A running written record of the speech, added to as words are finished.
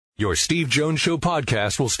Your Steve Jones Show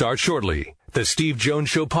podcast will start shortly. The Steve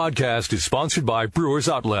Jones Show podcast is sponsored by Brewers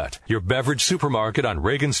Outlet, your beverage supermarket on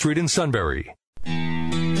Reagan Street in Sunbury.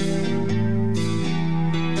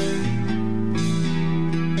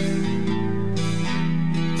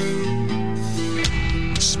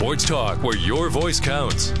 Sports talk where your voice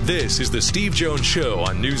counts. This is the Steve Jones Show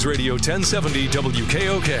on News Radio 1070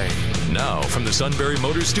 WKOK. Now from the Sunbury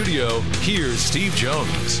Motors Studio, here's Steve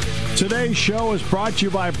Jones. Today's show is brought to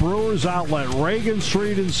you by Brewers Outlet, Reagan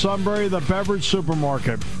Street in Sunbury, the beverage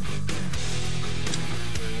supermarket.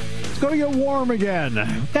 It's going to get warm again.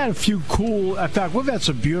 We've had a few cool, in fact, we've had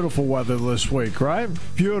some beautiful weather this week, right?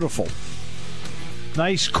 Beautiful.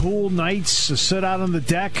 Nice, cool nights to sit out on the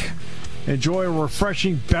deck. Enjoy a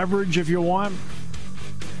refreshing beverage if you want.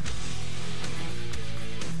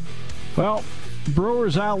 Well,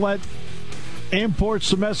 Brewers Outlet imports,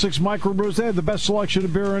 domestics, microbrews. They have the best selection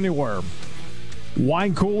of beer anywhere.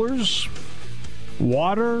 Wine coolers,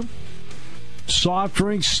 water, soft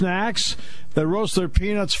drinks, snacks. They roast their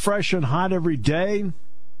peanuts fresh and hot every day.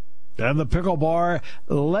 And the pickle bar,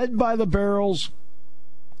 led by the barrels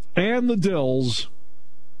and the dills.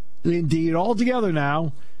 Indeed, all together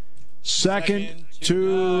now. Second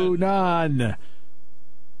to none.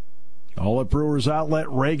 All at Brewers Outlet,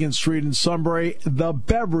 Reagan Street in Sunbury, the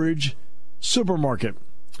beverage supermarket.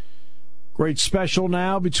 Great special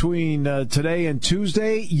now between today and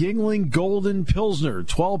Tuesday. Yuengling Golden Pilsner,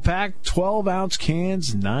 12-pack, 12-ounce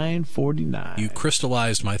cans, $9.49. You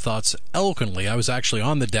crystallized my thoughts eloquently. I was actually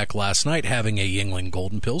on the deck last night having a Yuengling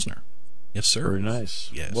Golden Pilsner. Yes, sir. Very nice.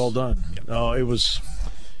 Yes. Well done. Yep. Oh, it was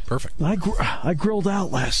perfect. I grilled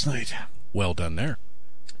out last night. Well done there.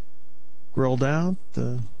 Grilled out.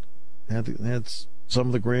 Had some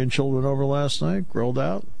of the grandchildren over last night. Grilled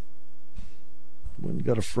out. Went and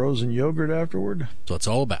got a frozen yogurt afterward. So it's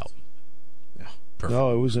all about. Yeah. Perfect.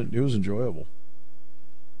 No, it was enjoyable.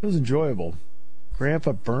 It was enjoyable.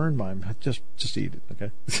 Grandpa burned my. Just eat it,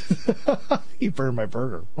 okay? He burned my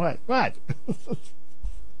burger. What?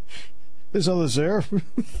 There's others there.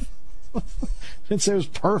 Didn't say it was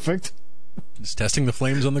perfect. Just testing the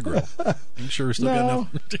flames on the grill. I'm sure we're still got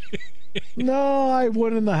enough. No, I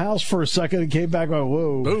went in the house for a second and came back and went,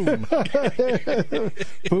 whoa. Boom.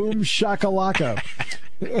 Boom, shakalaka.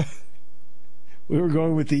 We were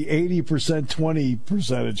going with the 80% 20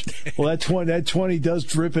 percentage. Well, that 20 does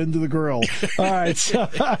drip into the grill. All right. So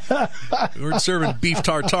we weren't serving beef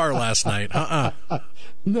tartare last night.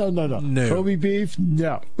 No. Kobe beef?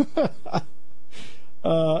 No.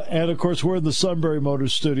 And, of course, we're in the Sunbury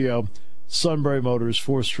Motors studio. Sunbury Motors,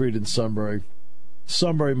 4th Street in Sunbury.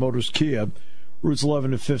 Sunbury Motors Kia, routes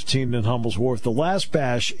 11 and 15 in Hummel's Wharf. The last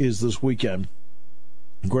bash is this weekend.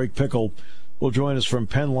 Greg Pickle will join us from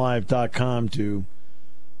PennLive.com to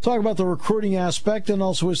talk about the recruiting aspect and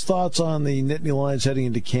also his thoughts on the Nittany Lions heading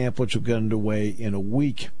into camp, which will get underway in a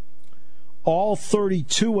week. All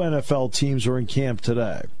 32 NFL teams are in camp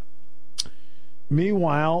today.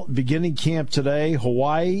 Meanwhile, beginning camp today,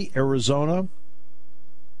 Hawaii, Arizona,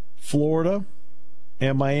 Florida,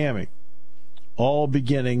 and Miami, all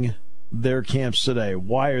beginning their camps today.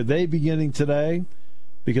 Why are they beginning today?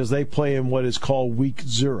 Because they play in what is called Week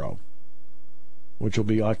 0, which will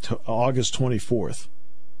be August 24th.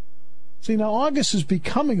 See, now August is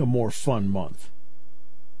becoming a more fun month.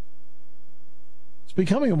 It's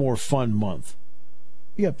becoming a more fun month.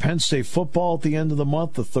 You got Penn State football at the end of the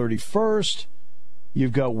month, the 31st.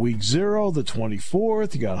 You've got Week 0, the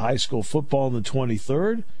 24th. You got high school football on the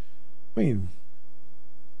 23rd. I mean,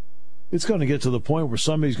 it's going to get to the point where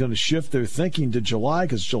somebody's going to shift their thinking to July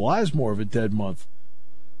because July is more of a dead month.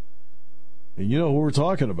 And you know who we're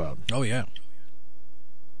talking about. Oh, yeah.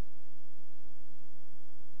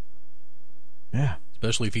 Yeah.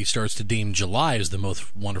 Especially if he starts to deem July as the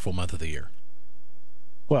most wonderful month of the year.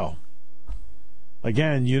 Well,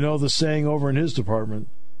 again, you know the saying over in his department,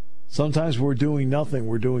 sometimes we're doing nothing,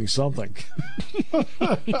 we're doing something.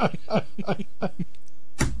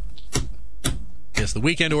 Yes, the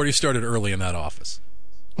weekend already started early in that office.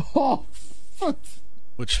 Oh,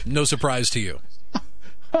 which, no surprise to you.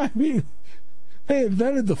 I mean, they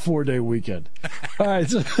invented the 4-day weekend. All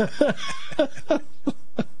right.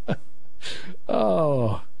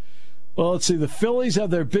 Oh. Well, let's see. The Phillies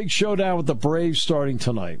have their big showdown with the Braves starting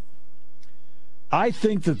tonight. I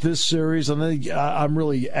think that this series, and I'm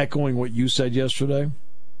really echoing what you said yesterday,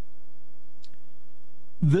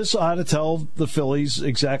 this ought to tell the Phillies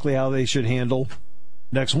exactly how they should handle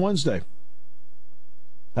next Wednesday.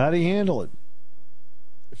 How do you handle it?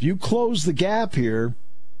 If you close the gap here,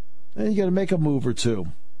 then you got to make a move or two.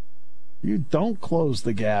 You don't close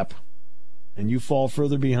the gap and you fall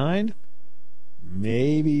further behind,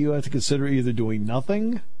 maybe you have to consider either doing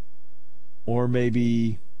nothing or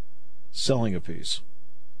maybe selling a piece.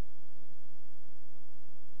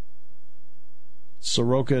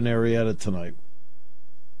 Soroka and Arrieta tonight.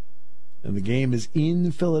 And the game is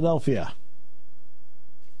in Philadelphia.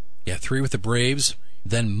 Yeah, 3 with the Braves,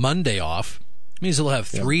 then Monday off. Means they'll have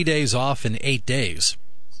 3 days off in 8 days.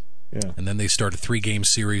 Yeah. And then they start a 3-game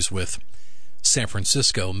series with San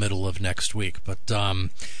Francisco middle of next week. But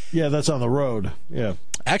yeah, that's on the road. Yeah.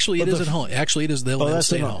 Actually, it is at home. Actually, it is. They'll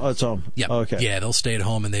stay at home. Oh, it's home. Yeah. Oh, okay. Yeah, they'll stay at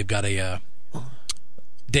home, and they've got a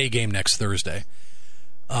day game next Thursday.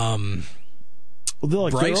 Bryce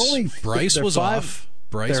was off.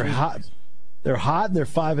 They're hot. They're hot, and they're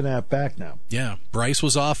 5.5 back now. Yeah. Bryce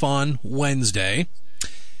was off on Wednesday.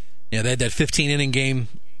 Yeah, they had that 15-inning game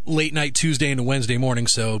late night Tuesday into Wednesday morning,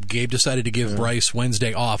 so Gabe decided to give Bryce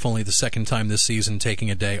Wednesday off, only the second time this season taking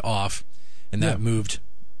a day off, and that moved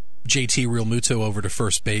JT Realmuto over to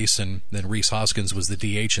first base, and then Rhys Hoskins was the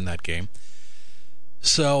DH in that game.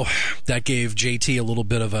 So that gave JT a little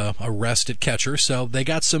bit of a rest at catcher, so they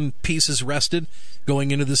got some pieces rested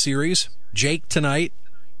going into the series. Jake tonight.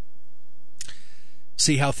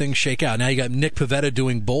 See how things shake out. Now you got Nick Pivetta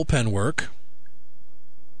doing bullpen work.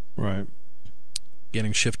 Right.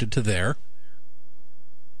 Getting shifted to there.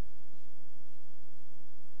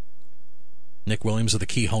 Nick Williams with the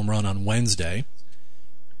key home run on Wednesday.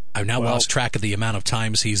 I've now lost track of the amount of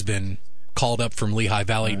times he's been called up from Lehigh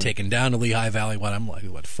Valley, taken down to Lehigh Valley.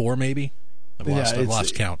 What, 4 maybe? I've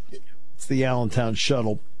lost count. It's the Allentown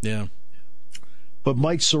shuttle. Yeah. But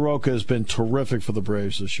Mike Soroka has been terrific for the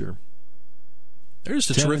Braves this year. There's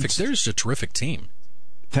a terrific team.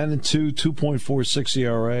 10-2, 2.46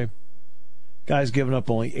 ERA. Guy's given up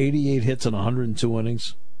only 88 hits in 102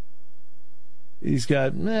 innings. He's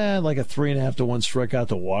got like a 3.5 to 1 strikeout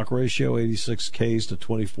to walk ratio, 86 Ks to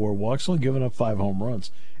 24 walks. Only given up 5 home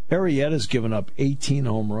runs. Arrieta's given up 18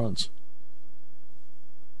 home runs.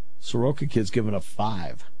 Soroka kid's given up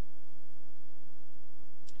 5.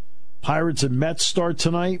 Pirates and Mets start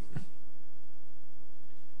tonight.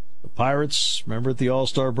 The Pirates, remember at the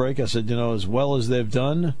All-Star break, I said, as well as they've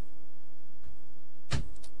done,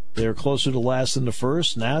 they're closer to last than the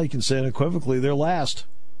first. Now you can say unequivocally they're last.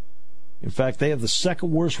 In fact, they have the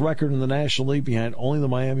second worst record in the National League behind only the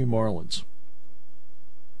Miami Marlins.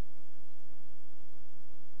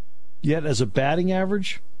 Yet, as a batting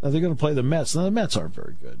average, they're going to play the Mets. Now, the Mets aren't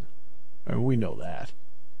very good. I mean, we know that.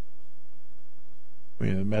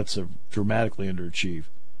 The Mets have dramatically underachieved.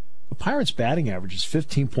 The Pirates' batting average is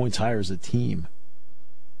 15 points higher as a team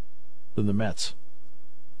than the Mets.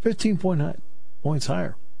 15 points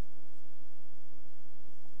higher.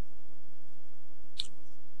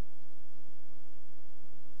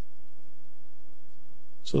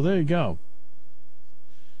 So there you go.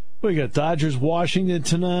 We got Dodgers, Washington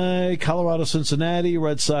tonight, Colorado, Cincinnati,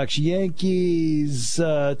 Red Sox, Yankees,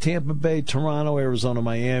 Tampa Bay, Toronto, Arizona,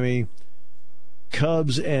 Miami,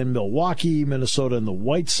 Cubs and Milwaukee, Minnesota and the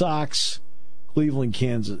White Sox, Cleveland,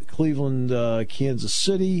 Kansas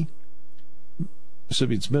City.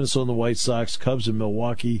 It's Minnesota and the White Sox, Cubs and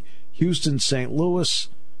Milwaukee, Houston, St. Louis,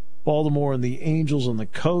 Baltimore and the Angels on the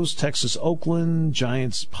coast, Texas, Oakland,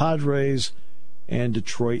 Giants, Padres, and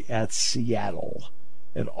Detroit at Seattle.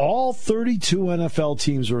 And all 32 NFL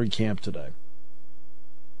teams are in camp today.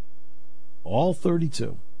 All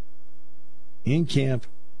 32 in camp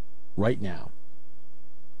right now.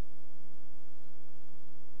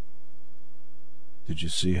 Did you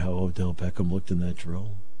see how Odell Beckham looked in that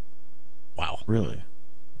drill? Wow. Really?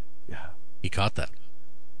 Yeah. He caught that.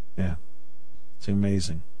 Yeah. It's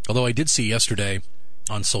amazing. Although I did see yesterday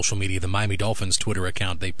on social media, the Miami Dolphins Twitter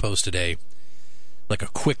account, they posted a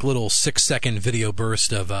quick little 6-second video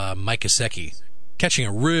burst of Mike Gesicki catching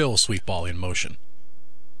a real sweet ball in motion.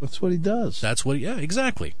 That's what he does. Yeah,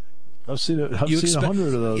 exactly. I've seen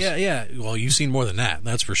 100 of those. Yeah. Well, you've seen more than that,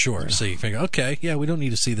 that's for sure. Yeah. So you figure, okay, yeah, we don't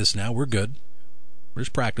need to see this now. We're good. We're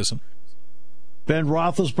just practicing. Ben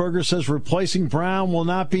Roethlisberger says replacing Brown will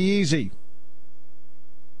not be easy,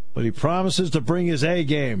 but he promises to bring his A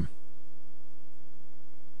game.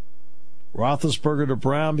 Roethlisberger to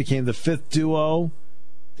Brown became the 5th duo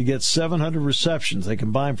to get 700 receptions. They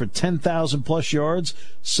combined for 10,000 plus yards,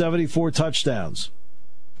 74 touchdowns.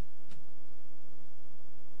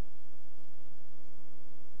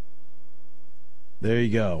 There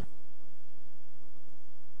you go.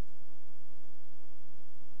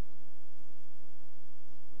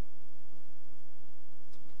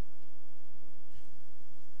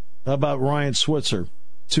 How about Ryan Switzer?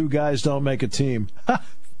 2 guys don't make a team.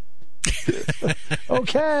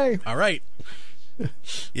 Okay. All right.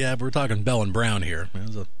 Yeah, but we're talking Bell and Brown here.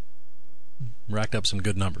 racked up some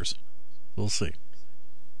good numbers. We'll see.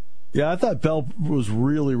 Yeah, I thought Bell was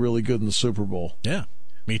really, really good in the Super Bowl. Yeah,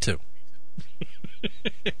 me too.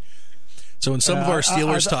 So in some of our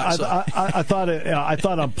Steelers talk, I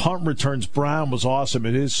thought on punt returns Brown was awesome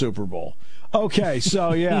in his Super Bowl. Okay,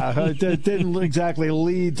 so yeah, it didn't exactly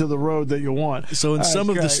lead to the road that you want. So in some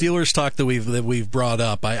of the Steelers talk that we've brought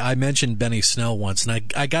up, I mentioned Benny Snell once,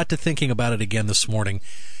 and I got to thinking about it again this morning.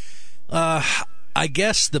 I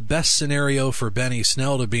guess the best scenario for Benny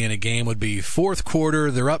Snell to be in a game would be fourth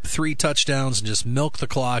quarter, they're up 3 touchdowns, and just milk the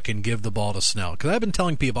clock and give the ball to Snell. Because I've been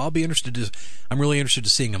telling people I'm really interested to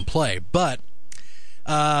seeing him play, but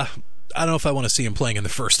I don't know if I want to see him playing in the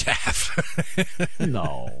first half.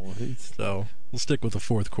 No. So we'll stick with the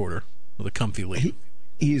fourth quarter with a comfy lead.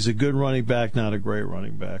 He's a good running back, not a great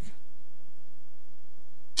running back.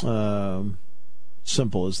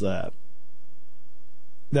 Simple as that.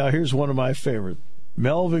 Now, here's one of my favorite.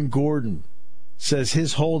 Melvin Gordon says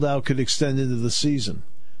his holdout could extend into the season.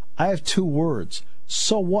 I have 2 words.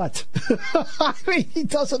 So what? I mean, he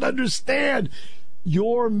doesn't understand.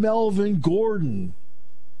 You're Melvin Gordon.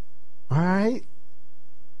 All right?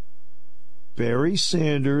 Barry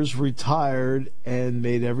Sanders retired and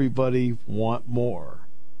made everybody want more.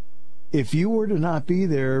 If you were to not be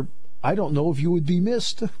there, I don't know if you would be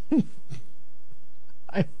missed.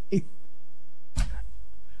 I mean,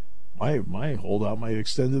 my holdout might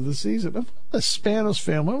extend to the season. I'm a Spanos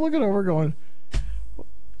family. I'm looking over going,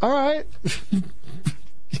 all right,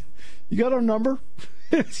 you got our number?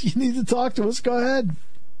 If you need to talk to us, go ahead.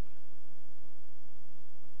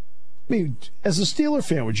 I mean, as a Steeler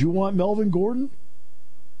fan, would you want Melvin Gordon?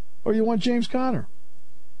 Or you want James Conner?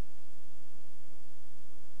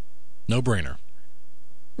 No brainer.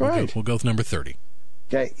 Right. We'll go with number 30.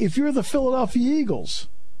 Okay, if you're the Philadelphia Eagles,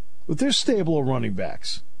 with their stable of running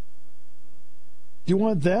backs, do you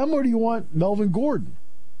want them or do you want Melvin Gordon?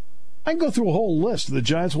 I can go through a whole list. The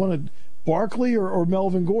Giants wanted Barkley or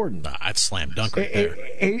Melvin Gordon. That's slam dunk right there.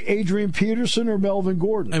 Adrian Peterson or Melvin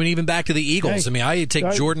Gordon. I mean, even back to the Eagles. I mean, I'd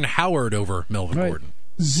take Jordan Howard over Melvin Gordon.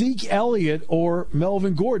 Zeke Elliott or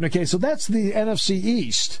Melvin Gordon. Okay, so that's the NFC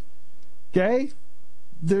East. Okay?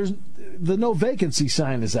 There's the no vacancy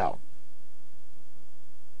sign is out.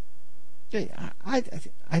 Okay,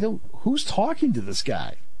 I don't. Who's talking to this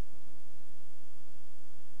guy?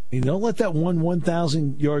 You don't let that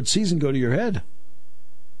 1,000-yard season go to your head.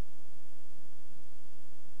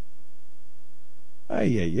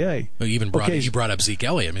 Ay. Well, you even brought up Zeke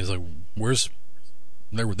Elliott. I mean, he's like, where's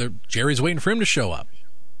Jerry's waiting for him to show up.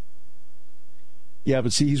 Yeah,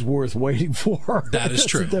 but see, he's worth waiting for. That is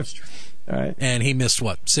true. All right. And he missed,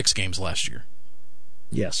 6 games last year?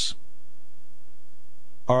 Yes.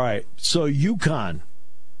 All right. So UConn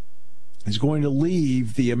is going to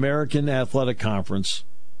leave the American Athletic Conference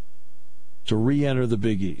to re-enter the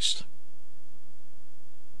Big East.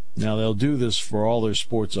 Now, they'll do this for all their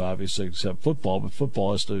sports, obviously, except football, but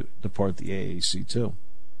football has to depart the AAC, too.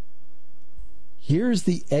 Here's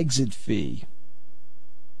the exit fee.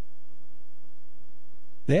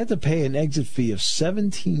 They have to pay an exit fee of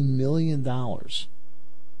 $17 million.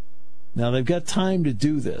 Now, they've got time to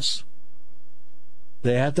do this.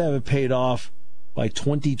 They have to have it paid off by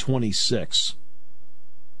 2026.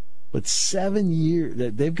 But 7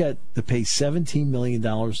 years, they've got to pay $17 million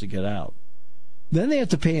to get out. Then they have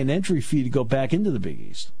to pay an entry fee to go back into the Big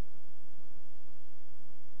East.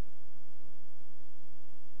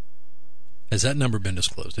 Has that number been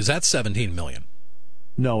disclosed? Is that $17 million?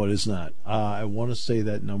 No, it is not. I want to say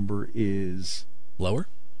that number is lower.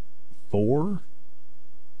 4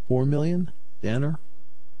 million, Danner,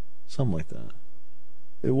 something like that.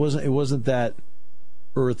 It wasn't that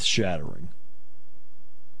earth-shattering.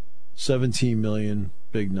 17 million,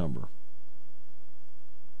 big number.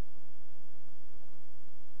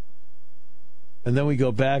 And then we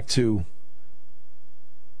go back to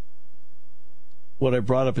what I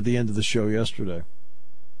brought up at the end of the show yesterday.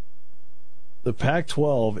 The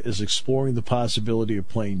Pac-12 is exploring the possibility of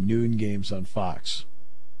playing noon games on Fox.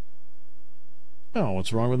 Oh,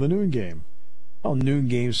 what's wrong with the noon game? Oh, noon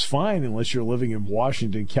game's fine unless you're living in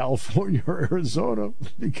Washington, California, or Arizona,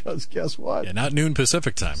 because guess what? Yeah, not noon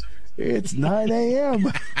Pacific time. It's 9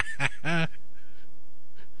 a.m.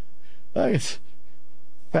 It's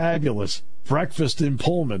fabulous. Breakfast in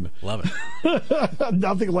Pullman. Love it.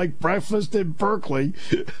 Nothing like breakfast in Berkeley.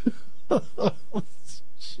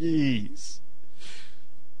 Jeez.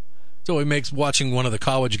 So it makes watching one of the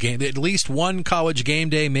college games, at least one college game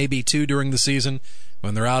day, maybe 2 during the season,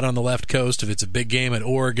 when they're out on the left coast. If it's a big game at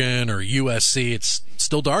Oregon or USC, it's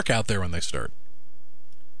still dark out there when they start.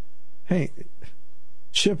 Hey,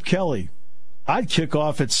 Chip Kelly, I'd kick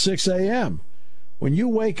off at 6 a.m. When you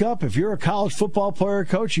wake up, if you're a college football player,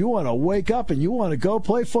 coach, you want to wake up and you want to go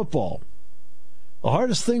play football. The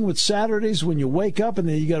hardest thing with Saturdays when you wake up and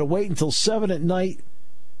then you got to wait until 7 at night.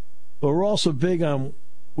 But we're also big on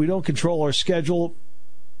we don't control our schedule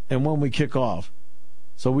and when we kick off.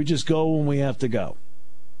 So we just go when we have to go.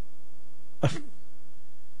 All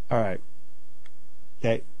right.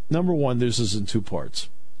 Okay. Number one, this is in two parts.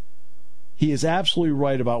 He is absolutely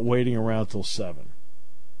right about waiting around till 7.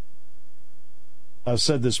 I've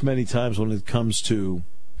said this many times when it comes to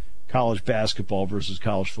college basketball versus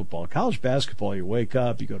college football. College basketball, you wake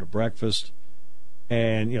up, you go to breakfast,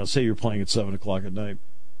 and, say you're playing at 7 o'clock at night.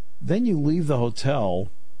 Then you leave the hotel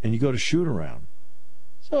and you go to shoot around.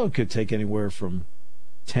 So it could take anywhere from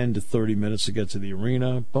 10 to 30 minutes to get to the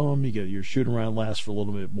arena. Boom, you get your shoot around lasts for a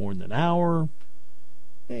little bit more than an hour.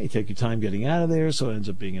 You take your time getting out of there, so it ends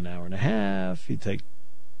up being an hour and a half. You take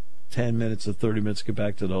 10 minutes to 30 minutes to get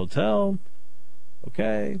back to the hotel.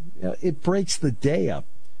 Okay, it breaks the day up.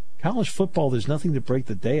 College football, there's nothing to break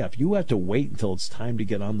the day up. You have to wait until it's time to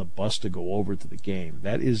get on the bus to go over to the game.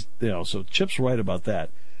 That is, so Chip's right about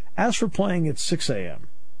that. As for playing at 6 a.m.,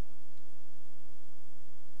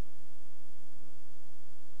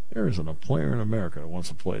 there isn't a player in America that wants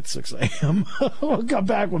to play at 6 a.m. We'll come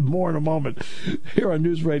back with more in a moment here on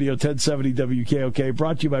News Radio 1070 WKOK,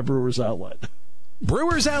 brought to you by Brewers Outlet.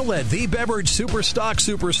 Brewers Outlet, the beverage superstock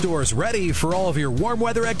superstores, ready for all of your warm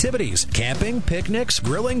weather activities. Camping, picnics,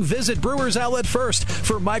 grilling. Visit Brewers Outlet first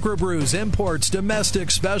for microbrews, imports,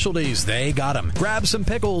 domestic specialties. They got them. Grab some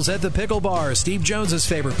pickles at the Pickle Bar, Steve Jones's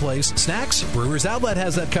favorite place. Snacks, Brewers Outlet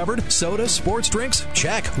has that covered. Soda, sports drinks,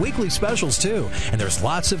 check. Weekly specials too. And there's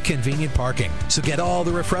lots of convenient parking. So get all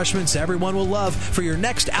the refreshments everyone will love for your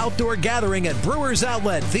next outdoor gathering at Brewers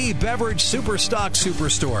Outlet, the beverage superstock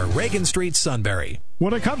superstore, Reagan Street, Sunbury.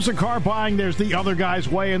 When it comes to car buying, there's the other guy's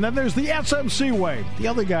way, and then there's the SMC way. The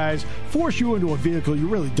other guys force you into a vehicle you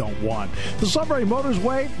really don't want. The Sunbury Motors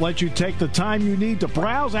way lets you take the time you need to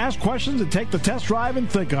browse, ask questions, and take the test drive and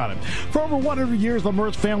think on it. For over 100 years, the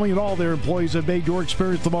Mertz family and all their employees have made your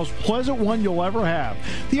experience the most pleasant one you'll ever have.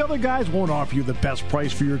 The other guys won't offer you the best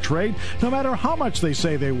price for your trade, no matter how much they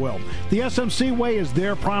say they will. The SMC way is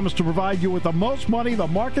their promise to provide you with the most money the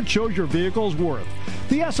market shows your vehicle is worth.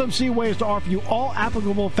 The SMC way is to offer you all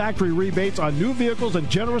applicable factory rebates on new vehicles and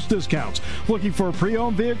generous discounts. Looking for a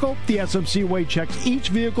pre-owned vehicle? The SMC way checks each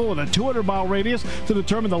vehicle in a 200-mile radius to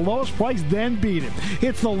determine the lowest price, then beat it.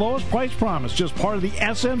 It's the lowest price promise, just part of the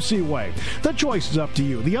SMC way. The choice is up to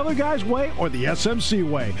you. The other guy's way or the SMC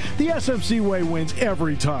way. The SMC way wins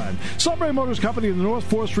every time. Sunbury Motors Company in the North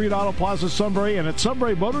 4th Street Auto Plaza, Sunbury, and at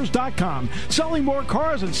sunburymotors.com. Selling more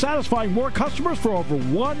cars and satisfying more customers for over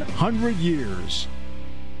 100 years.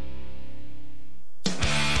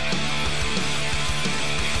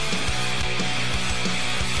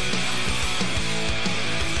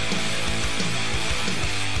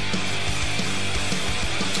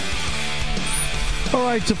 All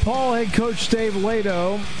right, DePaul head coach Dave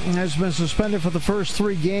Leitao has been suspended for the first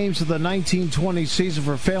 3 games of the 1920 season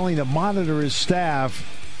for failing to monitor his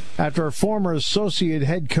staff after a former associate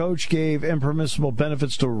head coach gave impermissible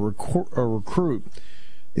benefits to a recruit.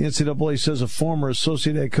 The NCAA says a former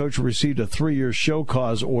associate head coach received a 3-year show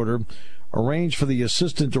cause order arranged for the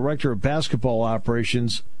assistant director of basketball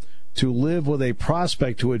operations to live with a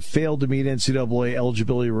prospect who had failed to meet NCAA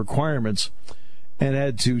eligibility requirements and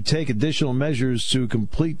had to take additional measures to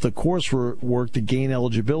complete the coursework to gain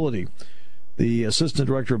eligibility. The assistant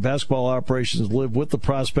director of basketball operations lived with the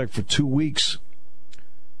prospect for 2 weeks.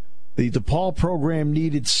 The DePaul program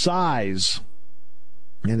needed size,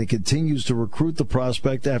 and it continues to recruit the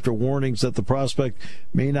prospect after warnings that the prospect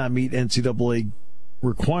may not meet NCAA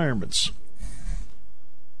requirements.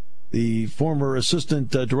 The former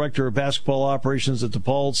assistant director of basketball operations at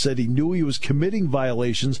DePaul said he knew he was committing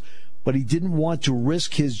violations, but he didn't want to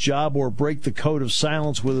risk his job or break the code of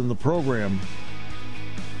silence within the program.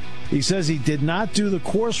 He says he did not do the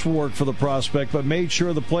coursework for the prospect, but made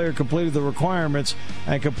sure the player completed the requirements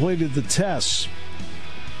and completed the tests.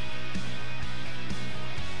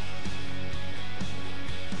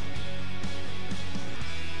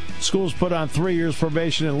 School's put on 3 years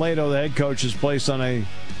probation, and Leitao, the head coach, is placed on a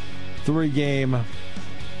 3-game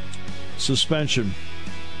suspension.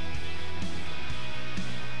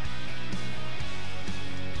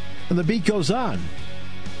 And the beat goes on.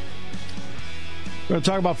 We're going to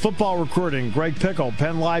talk about football recruiting. Greg Pickle,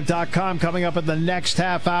 PennLive.com, coming up in the next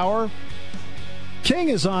half hour. King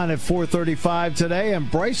is on at 4:35 today, and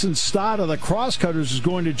Bryson Stott of the Crosscutters is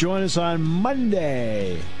going to join us on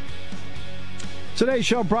Monday. Today's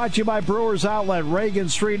show brought to you by Brewers Outlet, Reagan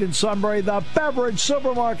Street in Sunbury, the beverage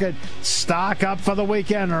supermarket. Stock up for the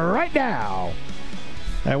weekend right now.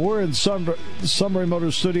 And we're in Sunbury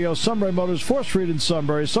Motors Studio, Sunbury Motors, 4th Street in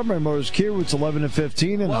Sunbury, Sunbury Motors Kia, routes 11 and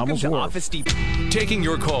 15 in Hummels Wharf. Taking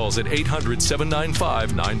your calls at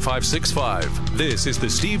 800-795-9565. This is the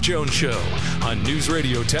Steve Jones Show on News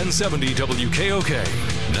Radio 1070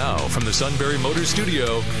 WKOK. Now from the Sunbury Motors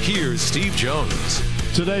Studio, here's Steve Jones.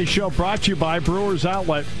 Today's show brought to you by Brewers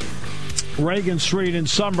Outlet, Reagan Street in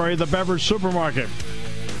Sunbury, the beverage supermarket.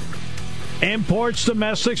 Imports,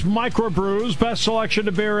 domestics, microbrews, best selection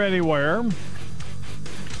of beer anywhere.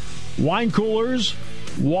 Wine coolers,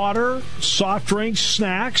 water, soft drinks,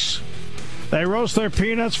 snacks. They roast their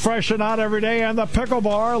peanuts fresh and hot every day. And the pickle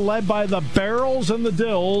bar, led by the Barrels and the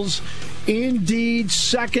Dills, indeed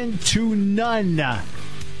second to none.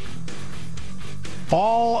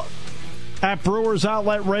 All at Brewers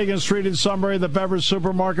Outlet, Reagan Street in Sunbury, the beverage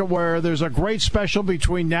supermarket, where there's a great special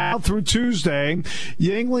between now through Tuesday.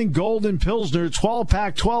 Yuengling Golden Pilsner,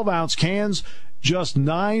 12-pack, 12-ounce cans, just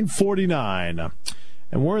 $9.49.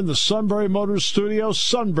 And we're in the Sunbury Motors Studio,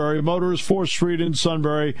 Sunbury Motors, 4th Street in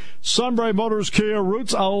Sunbury. Sunbury Motors Kia,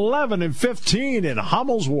 routes 11 and 15 in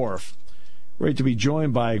Hummels Wharf. Great to be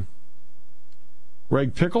joined by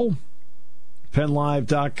Greg Pickle,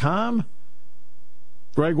 PennLive.com.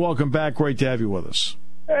 Greg, welcome back. Great to have you with us.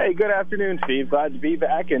 Hey, good afternoon, Steve. Glad to be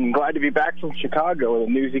back, and glad to be back from Chicago. A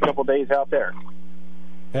newsy couple days out there.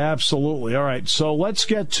 Absolutely. All right, so let's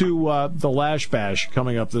get to the Lash Bash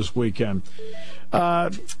coming up this weekend.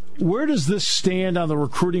 Where does this stand on the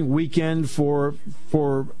recruiting weekend for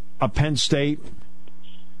a Penn State?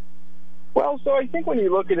 Well, so I think when you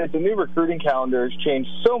look at it, the new recruiting calendar has changed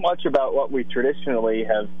so much about what we traditionally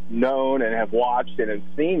have known and have watched and have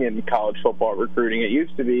seen in college football recruiting. It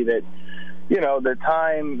used to be that, the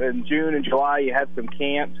time in June and July, you had some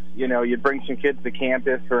camps. You'd bring some kids to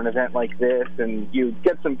campus for an event like this, and you'd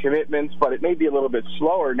get some commitments, but it may be a little bit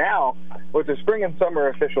slower. Now, with the spring and summer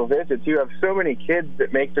official visits, you have so many kids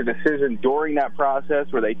that make their decision during that process,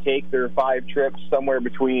 where they take their 5 trips somewhere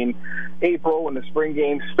between April when the spring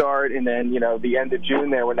games start and then, the end of June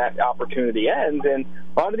there when that opportunity ends. And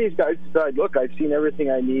a lot of these guys decide, look, I've seen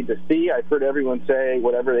everything I need to see. I've heard everyone say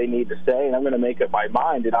whatever they need to say, and I'm going to make up my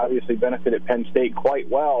mind. It obviously benefited Penn State quite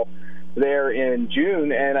well there in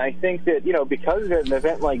June, and I think that, because an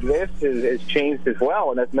event like this has changed as well,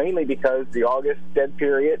 and that's mainly because the August dead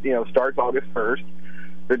period, starts August 1st.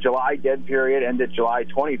 The July dead period ended July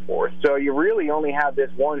 24th. So you really only have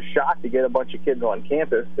this one shot to get a bunch of kids on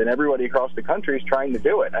campus, and everybody across the country is trying to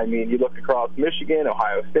do it. I mean, you look across Michigan,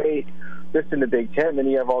 Ohio State, just in the Big Ten, then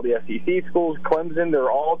you have all the SEC schools, Clemson.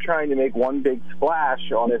 They're all trying to make one big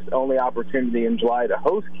splash on this only opportunity in July to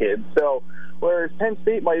host kids. So whereas Penn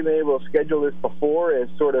State might have been able to schedule this before as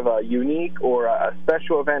sort of a unique or a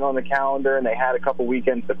special event on the calendar, and they had a couple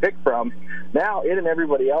weekends to pick from, now it and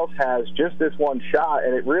everybody else has just this one shot,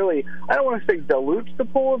 and it really, I don't want to say dilutes the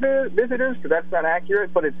pool of visitors, because that's not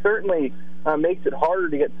accurate, but it certainly makes it harder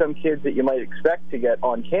to get some kids that you might expect to get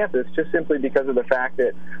on campus, just simply because of the fact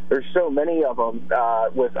that there's so many of them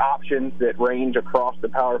with options that range across the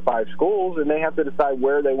Power 5 schools, and they have to decide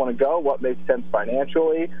where they want to go, what makes sense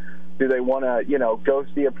financially. Do they want to, go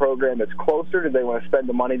see a program that's closer? Do they want to spend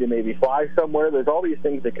the money to maybe fly somewhere? There's all these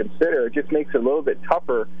things to consider. It just makes it a little bit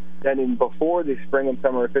tougher than before the spring and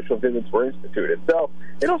summer official visits were instituted. So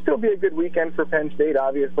it'll still be a good weekend for Penn State.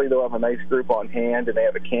 Obviously, they'll have a nice group on hand, and they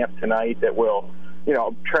have a camp tonight that will,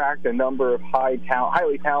 attract a number of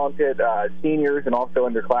highly talented seniors and also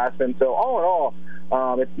underclassmen. So all in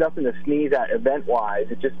all, it's nothing to sneeze at event-wise.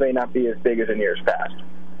 It just may not be as big as in years past.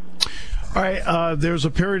 All right, there's a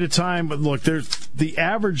period of time, but look, there's the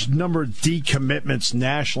average number of decommitments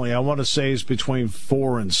nationally, I want to say, is between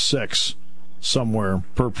 4 and 6 somewhere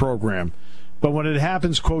per program. But when it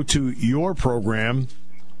happens, quote, to your program,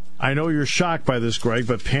 I know you're shocked by this, Greg,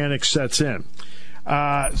 but panic sets in.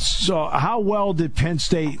 So how well did Penn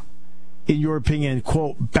State, in your opinion,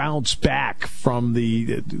 quote, bounce back from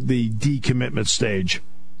the decommitment stage?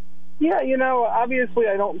 Yeah, obviously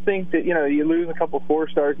I don't think that, you lose a couple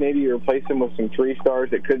 4-stars, maybe you replace them with some 3-stars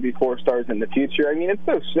that could be 4-stars in the future. I mean, it's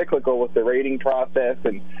so cyclical with the rating process,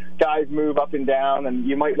 and guys move up and down, and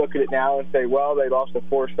you might look at it now and say, well, they lost a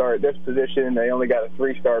 4-star at this position, they only got a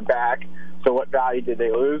 3-star back. So what value did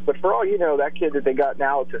they lose? But for all you know, that kid that they got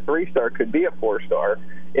now, it's a 3-star, could be a 4-star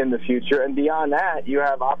in the future. And beyond that, you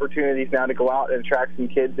have opportunities now to go out and attract some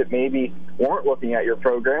kids that maybe weren't looking at your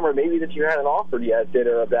program, or maybe that you hadn't offered yet that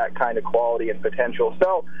are of that kind of quality and potential.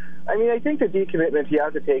 So, I mean, I think the decommitments, you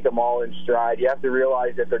have to take them all in stride. You have to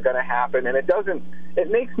realize that they're going to happen, and it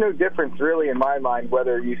makes no difference really in my mind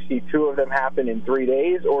whether you see 2 of them happen in 3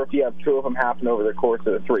 days or if you have 2 of them happen over the course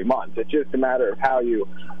of the 3 months. It's just a matter of how you,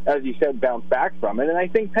 as you said, bounce back from it. And I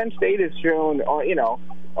think Penn State has shown,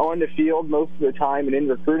 on the field most of the time and in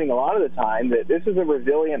recruiting a lot of the time that this is a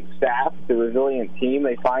resilient staff, it's a resilient team.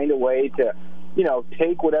 They find a way to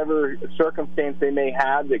take whatever circumstance they may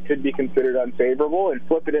have that could be considered unfavorable and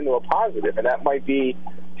flip it into a positive. And that might be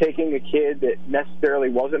taking a kid that necessarily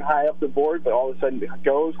wasn't high up the board, but all of a sudden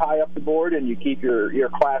goes high up the board and you keep your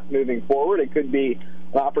class moving forward. It could be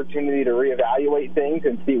an opportunity to reevaluate things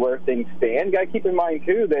and see where things stand. You got to keep in mind,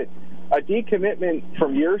 too, that a decommitment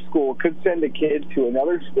from your school could send a kid to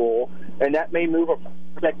another school, and that may move a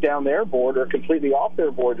prospect down their board or completely off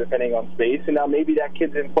their board depending on space, and now maybe that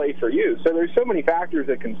kid's in play for you. So there's so many factors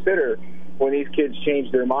to consider when these kids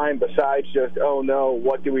change their mind besides just, oh, no,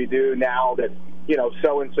 what do we do now that,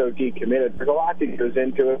 so-and-so decommitted? There's a lot that goes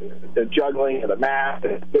into it, the juggling of the math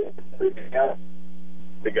and everything else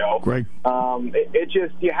to go. Great. It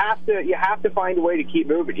just you have to find a way to keep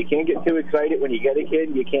moving. You can't get too excited when you get a kid,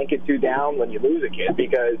 and you can't get too down when you lose a kid,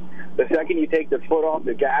 because the second you take the foot off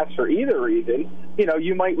the gas for either reason,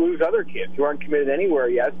 you might lose other kids who aren't committed anywhere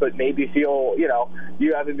yet, but maybe feel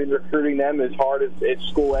you haven't been recruiting them as hard as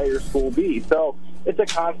school A or school B. So it's a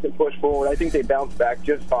constant push forward. I think they bounce back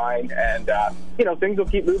just fine, and things will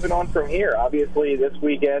keep moving on from here. Obviously, this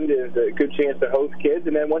weekend is a good chance to host kids,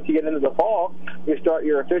 and then once you get into the fall, you start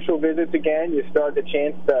your official visits again. You start the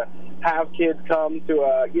chance to have kids come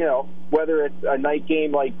to whether it's a night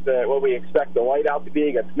game like what we expect the whiteout to be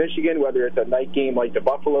against Michigan, whether it's a night game like the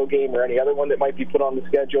Buffalo game or any other one that might be put on the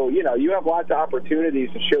schedule. You have lots of opportunities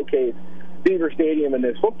to showcase Beaver Stadium and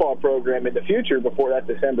this football program in the future before that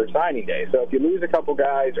December signing day. So if you lose a couple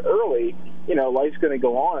guys early, life's going to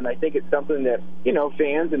go on. I think it's something that,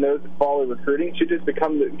 fans and those that follow recruiting should just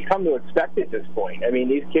come to expect at this point. I mean,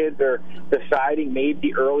 these kids are deciding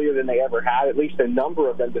maybe earlier than they ever had, at least a number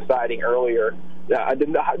of them deciding earlier.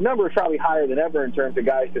 The number is probably higher than ever in terms of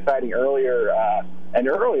guys deciding earlier and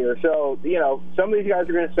earlier. So, some of these guys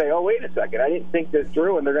are going to say, oh, wait a second, I didn't think this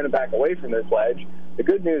through, and they're going to back away from this pledge. The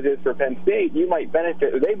good news is for Penn State, they might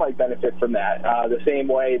benefit from that the same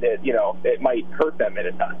way that, it might hurt them at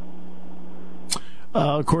a time.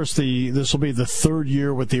 Of course, this will be the 3rd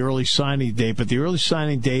year with the early signing date, but the early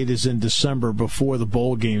signing date is in December before the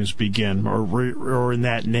bowl games begin, or in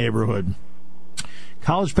that neighborhood.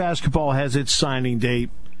 College basketball has its signing date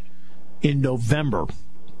in November,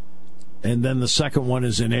 and then the second one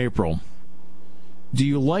is in April. Do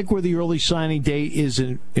you like where the early signing date is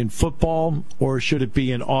in football, or should it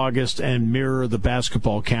be in August and mirror the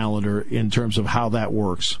basketball calendar in terms of how that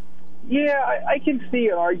works? Yeah, I can see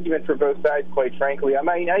an argument for both sides, quite frankly. I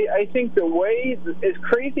mean, I think the way, as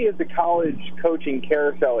crazy as the college coaching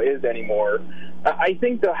carousel is anymore, I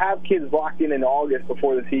think to have kids locked in August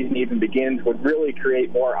before the season even begins would really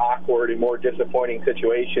create more awkward and more disappointing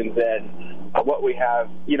situations than what we have,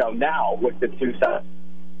 now with the two sides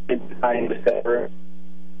deciding to set a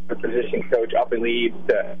position coach up and leave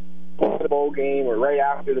to the bowl game or right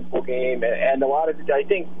after the bowl game, and a lot of, I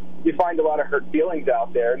think, you find a lot of hurt feelings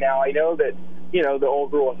out there. Now, I know that, the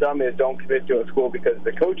old rule of thumb is don't commit to a school because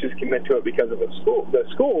the coaches commit to it because of the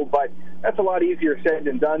school, but that's a lot easier said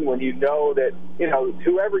than done when you know that,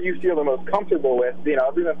 whoever you feel the most comfortable with,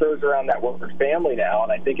 everyone throws around that word family now,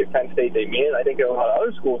 and I think at Penn State they mean it, I think at a lot of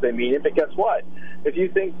other schools they mean it, but guess what? If you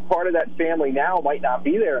think part of that family now might not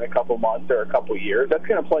be there in a couple months or a couple years, that's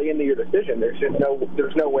going to play into your decision. There's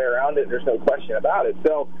no way around it. There's no question about it.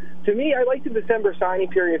 So, to me, I like the December signing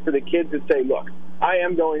period for the kids that say, look, I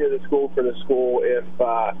am going to the school for the school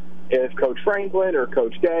if Coach Franklin or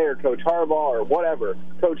Coach Day or Coach Harbaugh or whatever,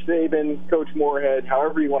 Coach Saban, Coach Moorhead,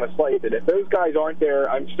 however you want to slice it, if those guys aren't there,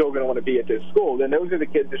 I'm still going to want to be at this school. Then those are the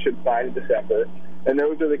kids that should sign in December, and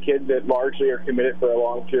those are the kids that largely are committed for a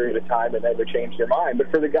long period of time and never change their mind.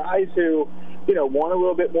 But for the guys who, want a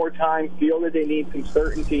little bit more time, feel that they need some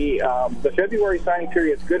certainty, the February signing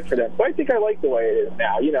period is good for them. So I think I like the way it is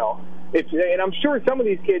now, and I'm sure some of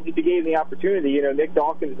these kids, if you gave them the opportunity, Nick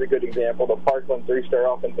Dawkins is a good example, the Parkland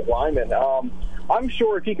 3-star offensive lineman. I'm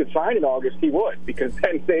sure if he could sign in August, he would, because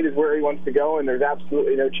Penn State is where he wants to go, and there's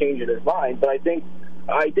absolutely no change in his mind. But I think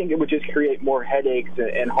it would just create more headaches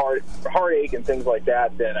and heartache and things like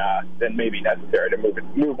that than maybe necessary to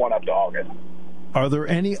move one up to August. Are there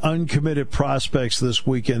any uncommitted prospects this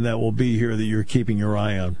weekend that will be here that you're keeping your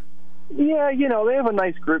eye on? Yeah, they have a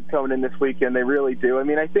nice group coming in this weekend. They really do. I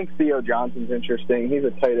mean, I think Theo Johnson's interesting. He's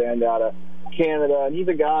a tight end out of Canada, and he's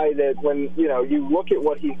a guy that when, you look at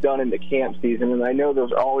what he's done in the camp season, and I know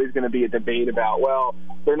there's always going to be a debate about, well,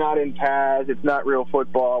 they're not in pads, it's not real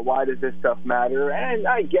football, why does this stuff matter? And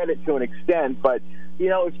I get it to an extent, but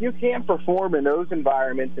if you can't perform in those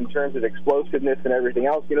environments in terms of explosiveness and everything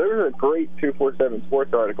else, there was a great 247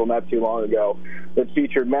 Sports article not too long ago that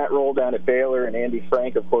featured Matt Roll down at Baylor and Andy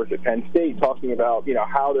Frank, of course, at Penn State, talking about,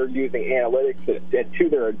 how they're using analytics to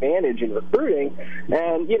their advantage in recruiting.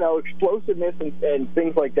 And, explosiveness and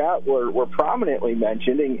things like that were prominently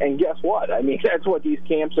mentioned. And guess what? I mean, that's what these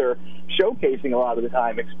camps are showcasing a lot of the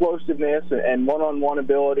time, explosiveness and one-on-one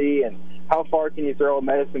ability and how far can you throw a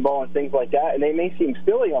medicine ball and things like that. And they may seem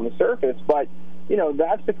silly on the surface, but,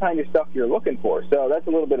 that's the kind of stuff you're looking for. So that's a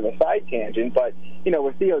little bit of a side tangent. But,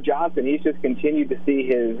 with Theo Johnson, he's just continued to see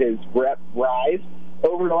his rep rise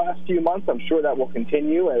over the last few months. I'm sure that will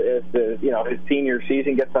continue as his senior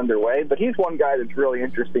season gets underway. But he's one guy that's really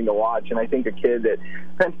interesting to watch, and I think a kid that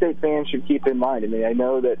Penn State fans should keep in mind. I mean, I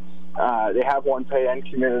know that they have one tight end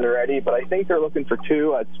committed already, but I think they're looking for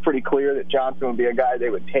two. It's pretty clear that Johnson would be a guy they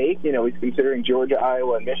would take. He's considering Georgia,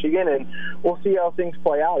 Iowa, and Michigan, and we'll see how things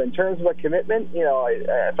play out. In terms of a commitment,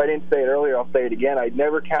 if I didn't say it earlier, I'll say it again. I'd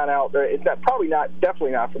never count out. It's definitely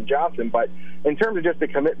not from Johnson, but in terms of just a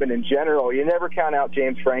commitment in general, you never count out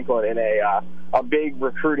James Franklin in a big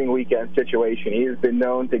recruiting weekend situation. He has been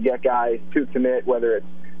known to get guys to commit, whether it's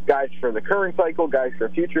guys for the current cycle, guys for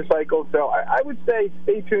future cycles. So I would say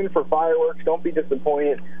stay tuned for fireworks. Don't be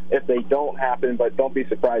disappointed if they don't happen, but don't be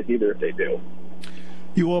surprised either if they do.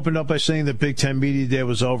 You opened up by saying that Big Ten Media Day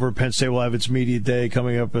was over. Penn State will have its Media Day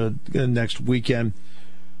coming up next weekend.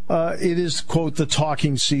 It is, quote, the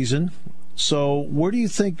talking season. So where do you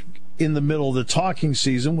think in the middle of the talking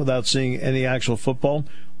season, without seeing any actual football,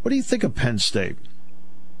 what do you think of Penn State?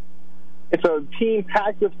 It's a team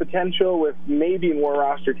packed with potential, with maybe more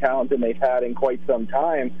roster talent than they've had in quite some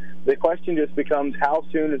time. The question just becomes, how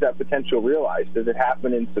soon is that potential realized? Does it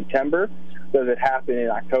happen in September? Does it happen in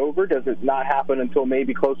October? Does it not happen until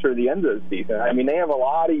maybe closer to the end of the season? I mean, they have a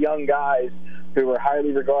lot of young guys who are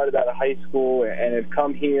highly regarded out of high school and have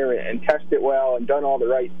come here and tested well and done all the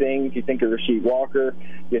right things. You think of Rasheed Walker,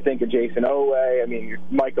 you think of Jason Oweh, I mean,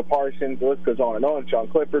 Micah Parsons, the list goes on and on, Sean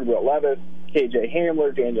Clifford, Will Levis, KJ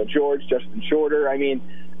Hamler, Daniel George, Justin Shorter. I mean,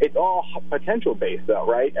 it's all potential-based, though,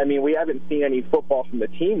 right? I mean, we haven't seen any football from the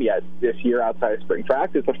team yet this year outside of spring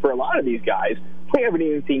practice, but for a lot of these guys, we haven't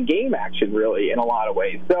even seen game action, really, in a lot of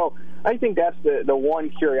ways. So I think that's the one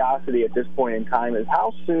curiosity at this point in time is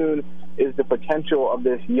how soon is the potential of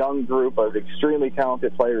this young group of extremely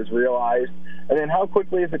talented players realized, and then how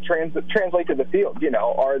quickly does it translate to the field?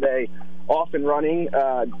 Are they off and running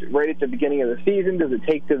right at the beginning of the season? Does it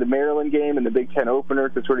take to the Maryland game and the Big Ten opener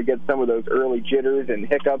to sort of get some of those early jitters and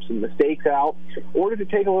hiccups and mistakes out? Or does it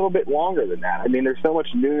take a little bit longer than that? I mean, there's so much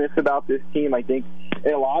newness about this team. I think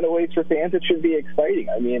in a lot of ways for fans it should be exciting.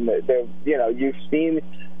 I mean, you've seen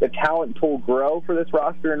the talent pool grow for this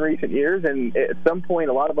roster in recent years, and at some point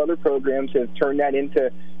a lot of other programs have turned that into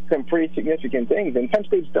some pretty significant things, and Penn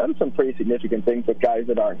State's done some pretty significant things with guys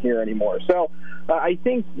that aren't here anymore. So I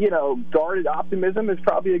think, guarded optimism is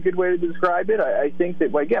probably a good way to describe it. I think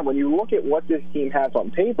that, again, when you look at what this team has on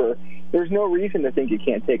paper, there's no reason to think it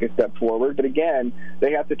can't take a step forward. But again,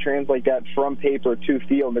 they have to translate that from paper to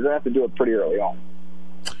field, and they're going to have to do it pretty early on.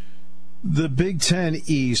 The Big Ten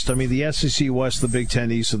East, I mean, the SEC West, the Big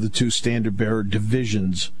Ten East are the two standard-bearer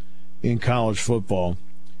divisions in college football.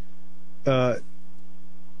 A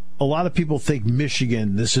lot of people think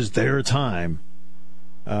Michigan, this is their time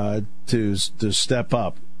to step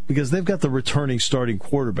up because they've got the returning starting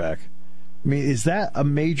quarterback. I mean, is that a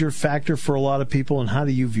major factor for a lot of people, and how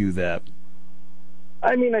do you view that?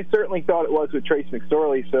 I mean, I certainly thought it was with Trace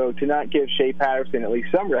McSorley, so to not give Shea Patterson at least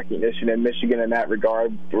some recognition in Michigan in that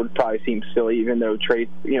regard would probably seem silly, even though Trace,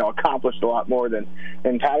 accomplished a lot more than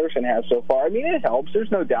Patterson has so far. I mean, it helps,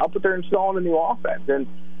 there's no doubt, but they're installing a new offense. And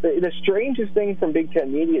the strangest thing from Big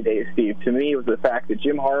Ten Media Days, Steve, to me was the fact that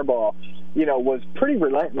Jim Harbaugh, was pretty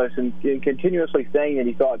relentless in continuously saying that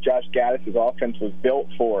he thought Josh Gaddis's offense was built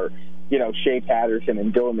for Shea Patterson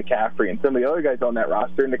and Dylan McCaffrey and some of the other guys on that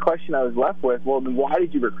roster. And the question I was left with, well, then why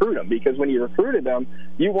did you recruit them? Because when you recruited them,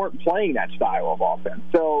 you weren't playing that style of offense.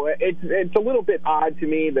 So it's a little bit odd to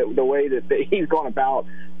me that the way that he's gone about,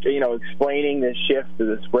 explaining this shift to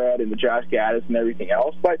the spread and the Josh Gaddis and everything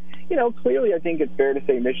else. But, clearly I think it's fair to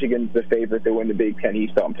say Michigan's the favorite to win the Big Ten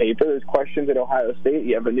East on paper. There's questions at Ohio State.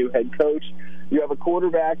 You have a new head coach. You have a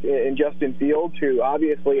quarterback in Justin Fields who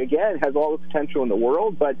obviously, again, has all the potential in the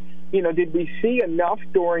world. But, did we see enough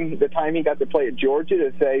during the time he got to play at Georgia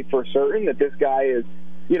to say for certain that this guy is,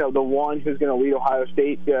 the one who's going to lead Ohio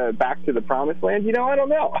State back to the promised land? I don't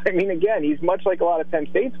know. I mean, again, he's much like a lot of Penn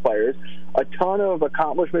State's players, a ton of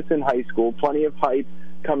accomplishments in high school, plenty of hype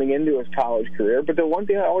coming into his college career. But the one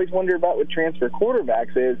thing I always wonder about with transfer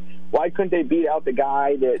quarterbacks is why couldn't they beat out the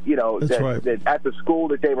guy that, that at the school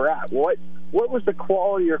that they were at? What was the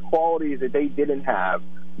quality or qualities that they didn't have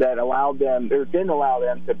that allowed them or didn't allow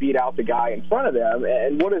them to beat out the guy in front of them?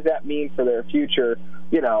 And what does that mean for their future,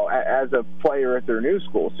 as a player at their new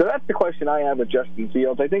school? So that's the question I have with Justin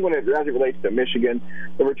Fields. I think as it relates to Michigan,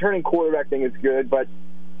 the returning quarterback thing is good, but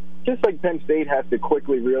just like Penn State has to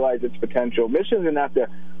quickly realize its potential, Michigan's going to have to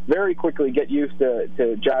very quickly get used to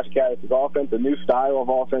Josh Gaddis' offense, a new style of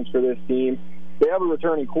offense for this team. They have a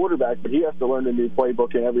returning quarterback, but he has to learn the new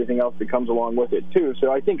playbook and everything else that comes along with it, too.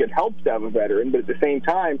 So I think it helps to have a veteran, but at the same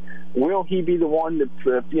time, will he be the one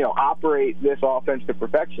to operate this offense to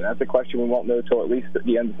perfection? That's a question we won't know until at least at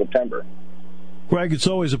the end of September. Greg, it's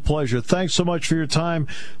always a pleasure. Thanks so much for your time.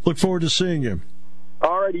 Look forward to seeing you.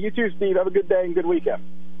 All righty. You too, Steve. Have a good day and good weekend.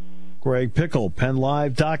 Greg Pickle,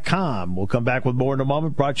 PennLive.com. We'll come back with more in a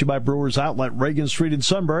moment. Brought to you by Brewers Outlet, Reagan Street in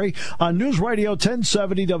Sunbury on News Radio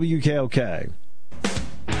 1070 WKOK.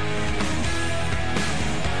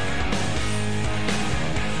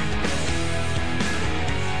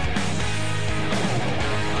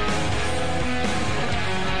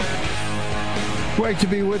 Great to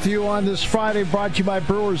be with you on this Friday, brought to you by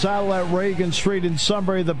Brewers Outlet, Reagan Street in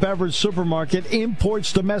Sunbury, the beverage supermarket.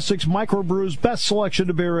 Imports, domestics, microbrews, best selection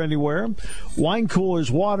of beer anywhere. Wine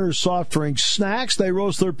coolers, waters, soft drinks, snacks. They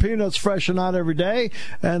roast their peanuts fresh and hot every day.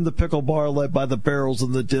 And the pickle bar led by the Barrels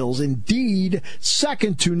and the Dills. Indeed,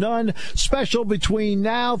 second to none. Special between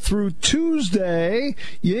now through Tuesday.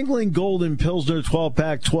 Yuengling Golden Pilsner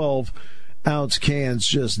 12-pack, 12-ounce cans,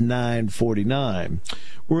 just $9.49.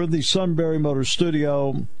 We're in the Sunbury Motors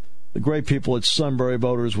studio. The great people at Sunbury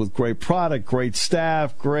Motors with great product, great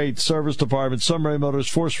staff, great service department. Sunbury Motors,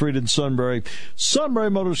 4th Street in Sunbury. Sunbury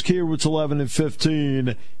Motors, Kia routes 11 and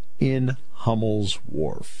 15 in Hummel's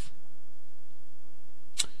Wharf.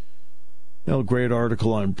 A great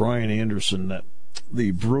article on Brian Anderson, that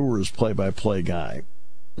the Brewers play-by-play guy,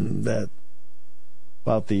 that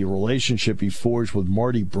about the relationship he forged with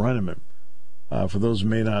Marty Brennaman. For those who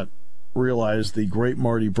may not realize, the great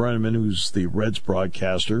Marty Brennaman, who's the Reds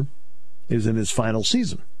broadcaster, is in his final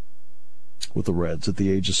season with the Reds at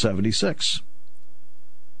the age of 76.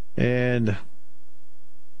 And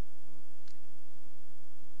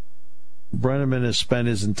Brennaman has spent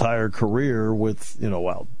his entire career with,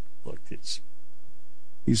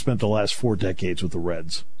 he spent the last 4 decades with the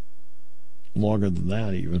Reds. Longer than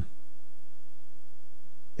that, even.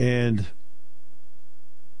 And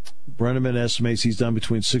Brennaman estimates he's done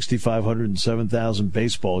between 6,500 and 7,000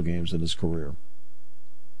 baseball games in his career.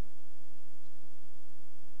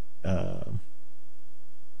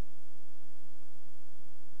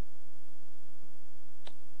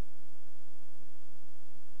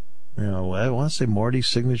 I want to say Marty's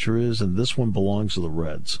signature is, and this one belongs to the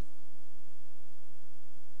Reds.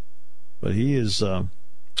 But he is,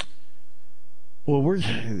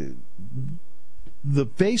 the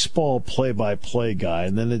baseball play-by-play guy,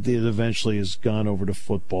 and then it eventually has gone over to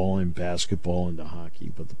football and basketball and to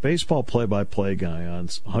hockey. But the baseball play-by-play guy on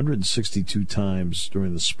 162 times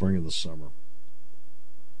during the spring and the summer.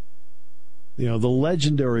 The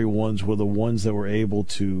legendary ones were the ones that were able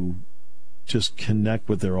to just connect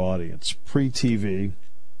with their audience. Pre-TV,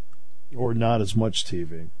 or not as much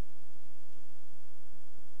TV.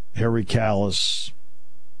 Harry Kalas,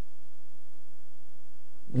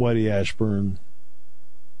 Whitey Ashburn,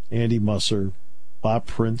 Andy Musser, Bob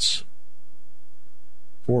Prince,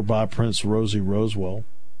 for Bob Prince, Rosie Rosewell,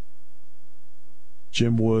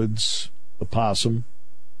 Jim Woods, the Possum,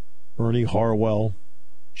 Ernie Harwell,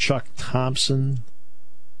 Chuck Thompson,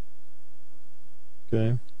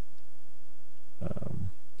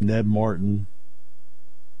 Ned Martin,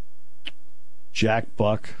 Jack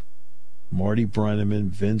Buck, Marty Brennaman,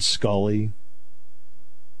 Vince Scully.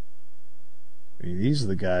 These are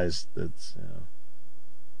the guys that's...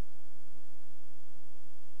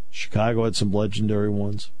 Chicago had some legendary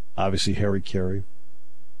ones. obviously Harry Carey.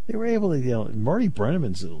 They were able to, Marty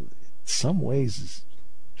Brennaman's in some ways,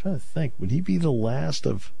 I'm trying to think, would he be the last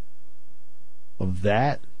of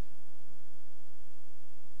that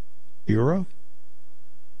era?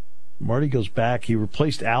 Marty goes back. He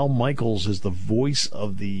replaced Al Michaels as the voice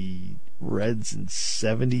of the Reds in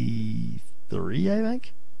 73, I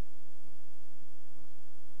think.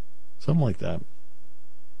 Something like that.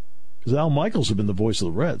 Because Al Michaels had been the voice of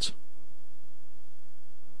the Reds.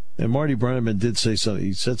 And Marty Brennaman did say something.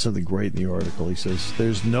 He said something great in the article. He says,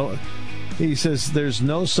 there's no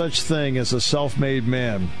such thing as a self-made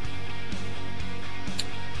man.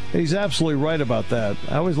 And he's absolutely right about that.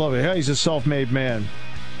 I always love it. Hey, he's a self-made man.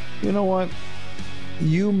 You know what?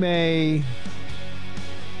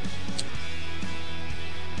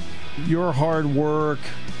 Your hard work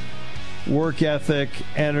ethic,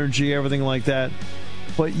 energy, everything like that,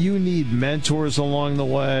 but you need mentors along the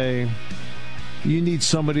way. You need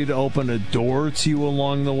somebody to open a door to you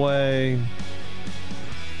along the way.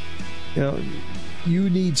 You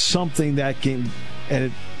need something that can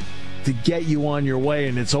to get you on your way,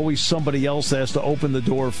 and it's always somebody else that has to open the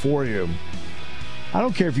door for you. I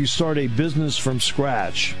don't care if you start a business from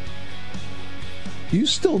scratch. You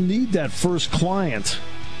still need that first client.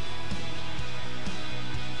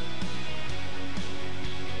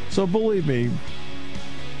 So believe me,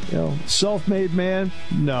 self-made man,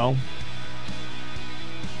 no.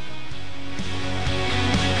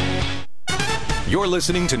 You're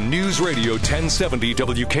listening to News Radio 1070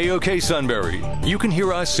 WKOK Sunbury. You can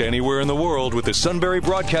hear us anywhere in the world with the Sunbury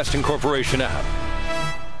Broadcasting Corporation app.